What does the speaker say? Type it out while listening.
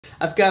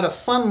I've got a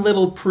fun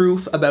little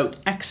proof about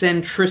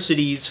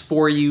eccentricities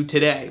for you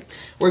today.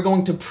 We're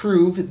going to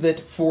prove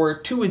that for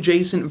two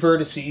adjacent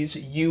vertices,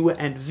 u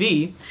and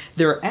v,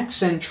 their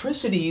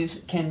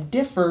eccentricities can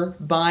differ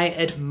by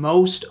at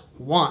most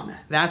 1.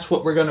 That's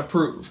what we're going to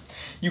prove.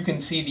 You can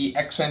see the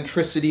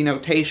eccentricity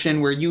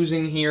notation we're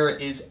using here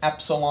is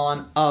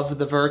epsilon of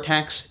the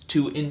vertex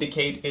to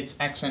indicate its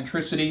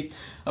eccentricity.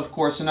 Of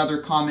course, another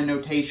common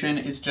notation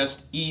is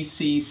just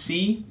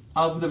ECC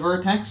of the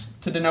vertex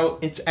to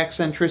denote its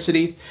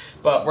eccentricity,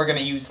 but we're going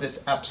to use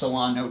this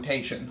epsilon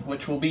notation,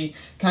 which will be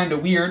kind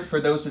of weird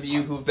for those of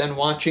you who've been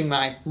watching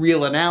my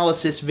real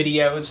analysis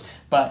videos,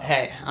 but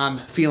hey, I'm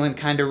feeling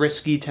kind of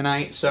risky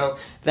tonight, so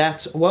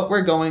that's what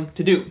we're going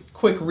to do.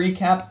 Quick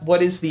recap,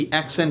 what is the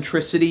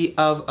eccentricity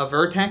of a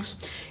vertex?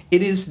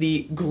 It is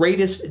the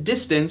greatest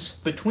distance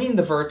between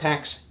the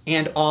vertex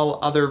and all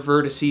other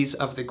vertices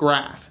of the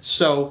graph.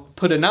 So,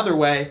 put another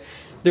way,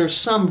 there's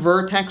some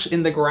vertex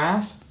in the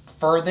graph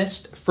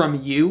furthest from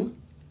u.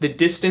 The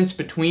distance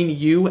between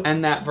u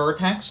and that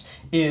vertex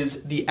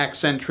is the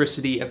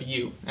eccentricity of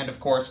u. And of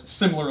course,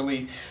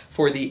 similarly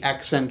for the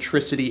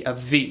eccentricity of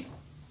v.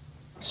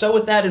 So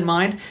with that in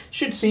mind, it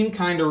should seem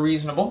kind of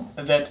reasonable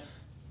that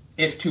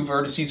if two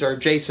vertices are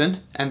adjacent,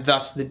 and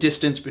thus the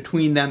distance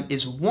between them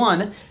is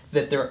 1,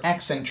 that their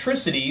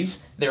eccentricities,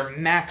 their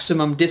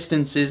maximum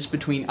distances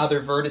between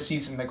other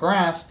vertices in the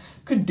graph,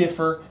 could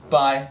differ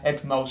by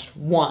at most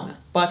 1.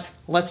 But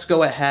let's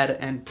go ahead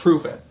and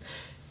prove it.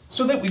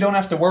 So that we don't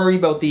have to worry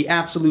about the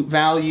absolute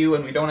value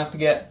and we don't have to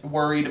get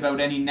worried about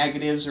any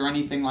negatives or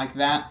anything like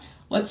that,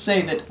 let's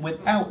say that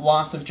without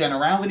loss of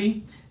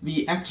generality,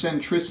 the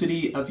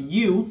eccentricity of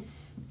u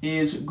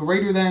is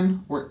greater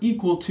than or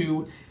equal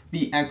to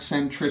the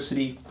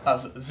eccentricity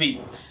of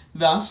v.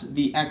 Thus,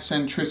 the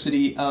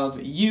eccentricity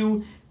of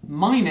u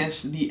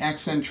minus the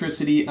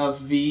eccentricity of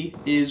v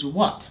is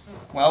what?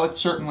 Well, it's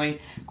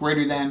certainly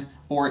greater than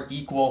or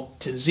equal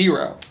to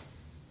 0.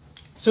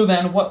 So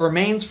then what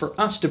remains for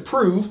us to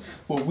prove,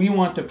 what we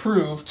want to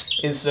prove,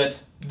 is that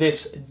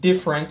this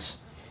difference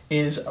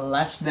is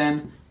less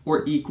than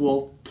or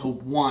equal to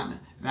 1.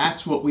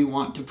 That's what we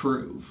want to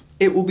prove.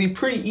 It will be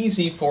pretty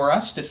easy for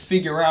us to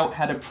figure out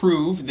how to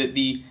prove that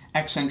the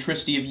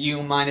eccentricity of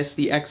u minus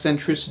the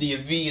eccentricity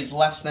of v is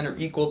less than or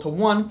equal to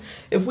 1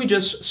 if we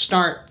just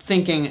start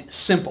thinking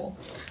simple.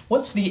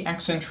 What's the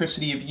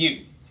eccentricity of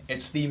u?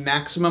 It's the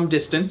maximum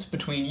distance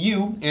between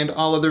u and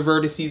all other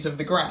vertices of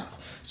the graph.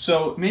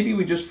 So maybe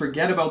we just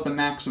forget about the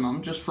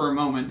maximum just for a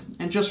moment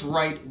and just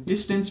write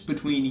distance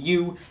between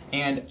u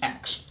and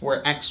x,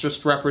 where x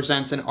just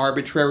represents an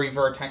arbitrary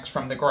vertex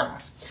from the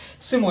graph.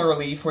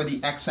 Similarly, for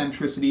the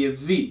eccentricity of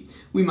v,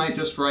 we might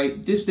just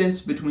write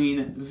distance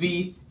between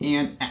v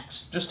and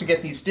x, just to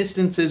get these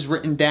distances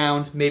written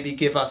down, maybe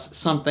give us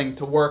something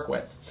to work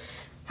with.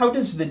 How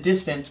does the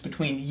distance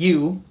between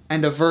u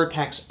and a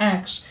vertex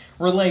x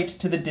relate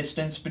to the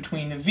distance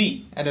between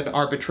v and an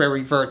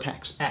arbitrary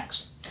vertex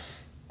x?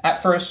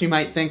 At first you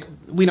might think,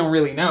 we don't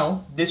really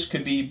know. This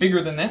could be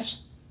bigger than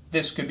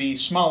this could be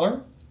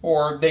smaller,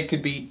 or they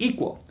could be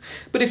equal.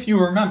 But if you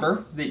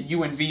remember that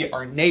u and v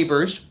are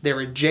neighbors,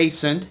 they're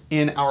adjacent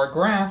in our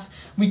graph,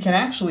 we can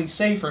actually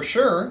say for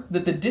sure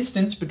that the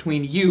distance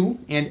between u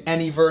and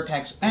any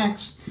vertex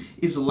x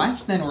is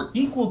less than or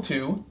equal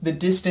to the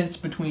distance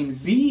between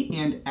v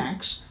and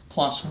x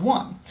plus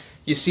 1.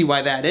 You see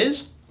why that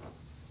is?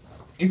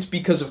 It's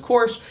because, of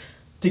course,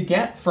 to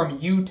get from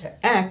u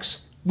to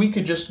x, we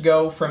could just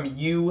go from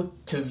u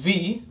to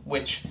v,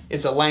 which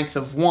is a length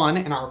of 1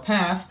 in our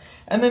path,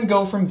 and then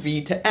go from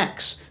v to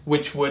x,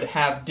 which would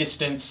have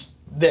distance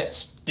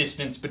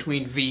distance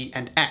between v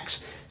and x.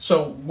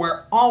 So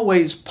we're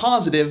always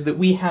positive that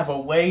we have a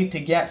way to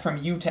get from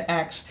u to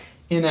x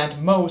in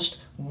at most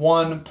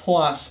 1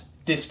 plus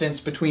distance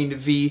between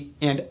v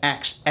and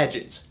x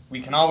edges.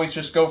 We can always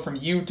just go from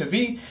u to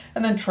v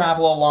and then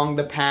travel along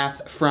the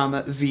path from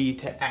v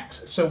to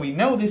x. So we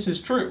know this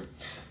is true.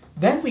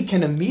 Then we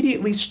can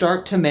immediately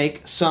start to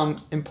make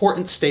some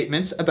important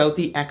statements about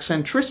the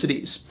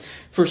eccentricities.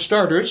 For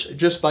starters,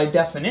 just by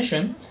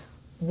definition,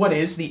 what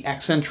is the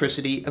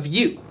eccentricity of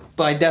u?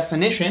 By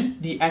definition,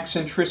 the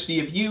eccentricity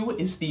of u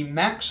is the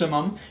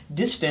maximum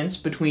distance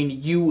between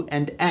u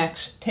and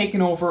x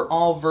taken over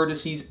all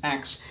vertices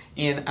x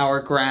in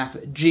our graph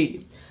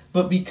G.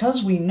 But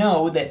because we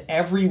know that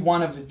every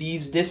one of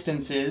these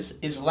distances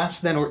is less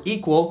than or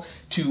equal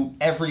to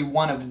every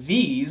one of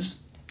these,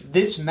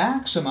 this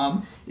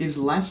maximum is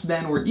less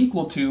than or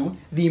equal to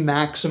the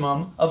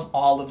maximum of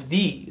all of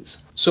these.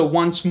 So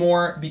once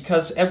more,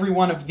 because every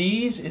one of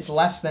these is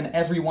less than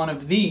every one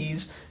of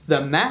these,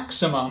 the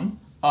maximum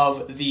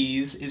of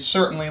these is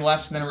certainly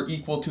less than or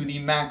equal to the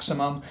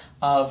maximum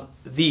of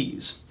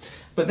these.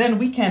 But then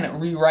we can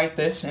rewrite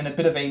this in a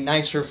bit of a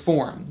nicer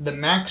form. The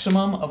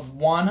maximum of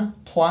 1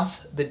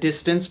 plus the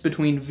distance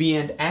between v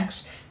and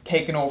x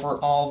taken over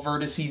all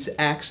vertices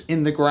x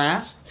in the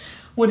graph,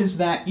 what is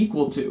that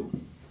equal to?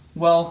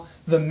 Well,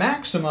 the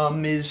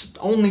maximum is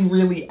only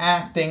really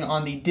acting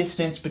on the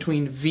distance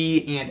between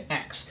v and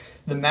x.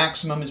 The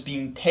maximum is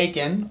being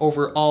taken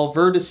over all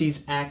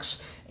vertices x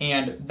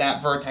and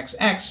that vertex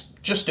x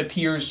just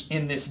appears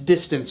in this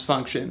distance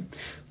function.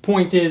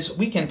 Point is,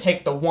 we can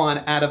take the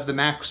 1 out of the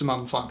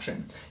maximum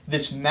function.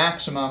 This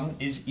maximum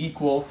is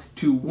equal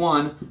to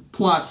 1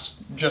 plus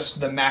just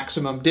the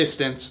maximum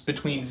distance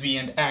between v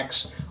and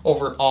x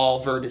over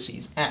all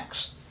vertices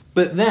x.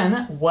 But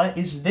then, what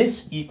is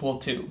this equal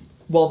to?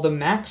 Well, the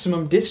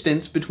maximum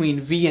distance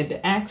between v and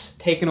x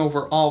taken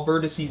over all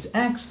vertices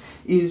x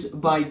is,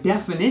 by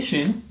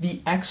definition,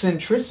 the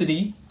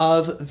eccentricity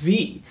of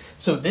v.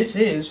 So this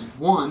is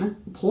 1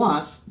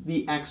 plus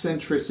the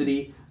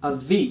eccentricity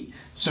of v.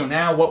 So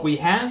now what we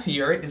have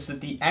here is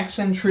that the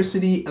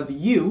eccentricity of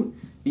u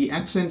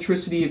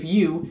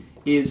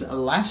is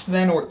less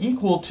than or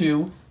equal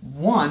to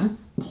 1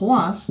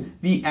 plus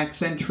the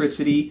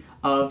eccentricity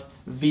of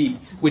v,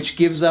 which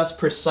gives us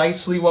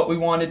precisely what we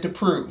wanted to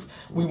prove.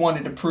 We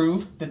wanted to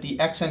prove that the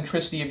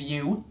eccentricity of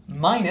u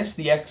minus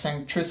the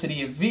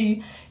eccentricity of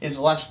v is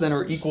less than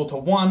or equal to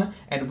 1,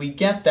 and we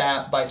get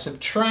that by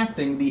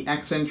subtracting the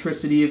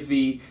eccentricity of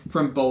v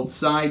from both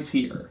sides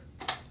here.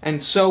 And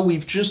so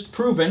we've just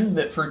proven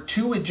that for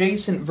two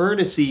adjacent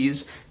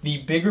vertices,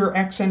 the bigger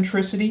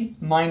eccentricity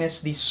minus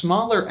the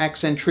smaller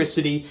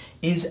eccentricity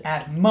is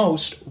at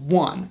most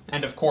 1.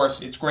 And of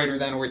course, it's greater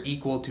than or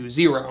equal to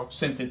 0,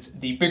 since it's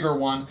the bigger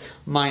one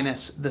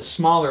minus the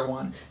smaller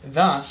one.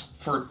 Thus,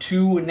 for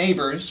two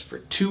neighbors, for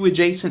two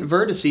adjacent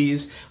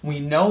vertices, we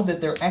know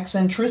that their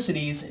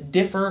eccentricities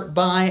differ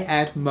by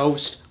at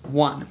most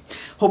 1.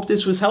 Hope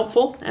this was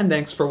helpful, and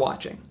thanks for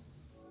watching.